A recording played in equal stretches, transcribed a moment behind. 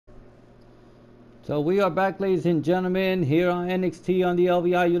So we are back, ladies and gentlemen, here on NXT on the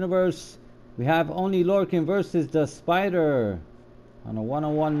LVI Universe. We have Oney Lorcan versus the Spider on a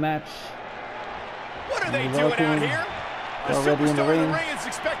one-on-one match. What are they doing out here? The already in the ring is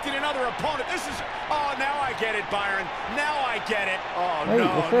expecting another opponent. This is... Oh, now I get it, Byron. Now I get it. Oh, wait,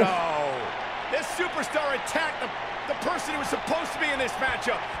 no. This superstar attacked the person who was supposed to be in this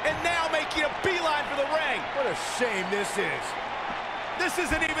matchup, and now making a beeline for the ring. What a shame this is. This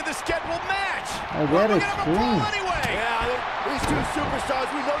isn't even the scheduled match. I get it. Anyway. Yeah, these two superstars,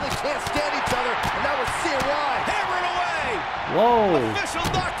 we know they can't stand each other, and now we're seeing why. Hammer it away. Whoa. Official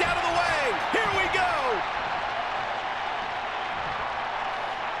knocked out of the way. Here we go.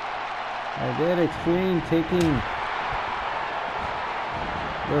 Eder Xreme taking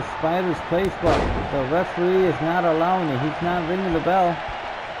the Spider's place, but the referee is not allowing it. He's not ringing the bell.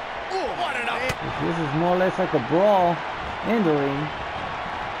 Ooh, what an up. This is more or less like a brawl in the ring.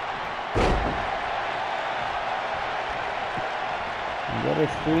 Eder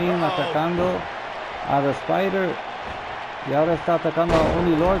Xreme atacando a the Spider y ahora está atacando a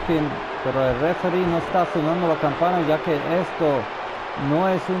Oney Lorcan, pero el referee no está sonando la campana ya que esto no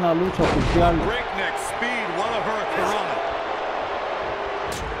es una lucha oficial. Breakneck speed, one of her corona.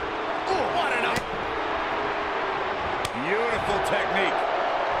 Ooh, what an up. Beautiful technique.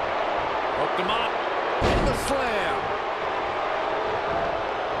 Hooked him up. The slam.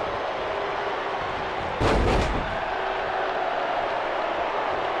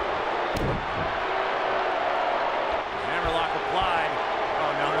 Hammerlock applied.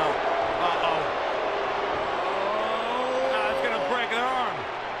 Oh, no. Uh-oh. Oh, it's gonna break an arm.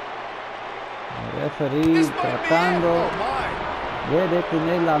 El referee tratando de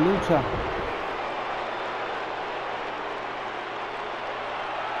detener la lucha.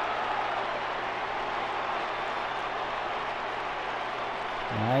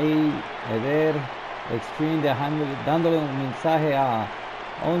 Ahí Eder Xreme dándole un mensaje a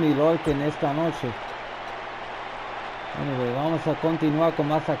Oney Lorcan esta noche. Anyway, vamos a continuar con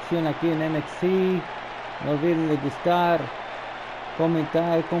más acción aquí en NXT. No olviden de gustar,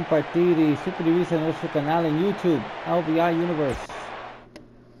 comentar, compartir y suscribirse a nuestro canal en YouTube, LVI Universe.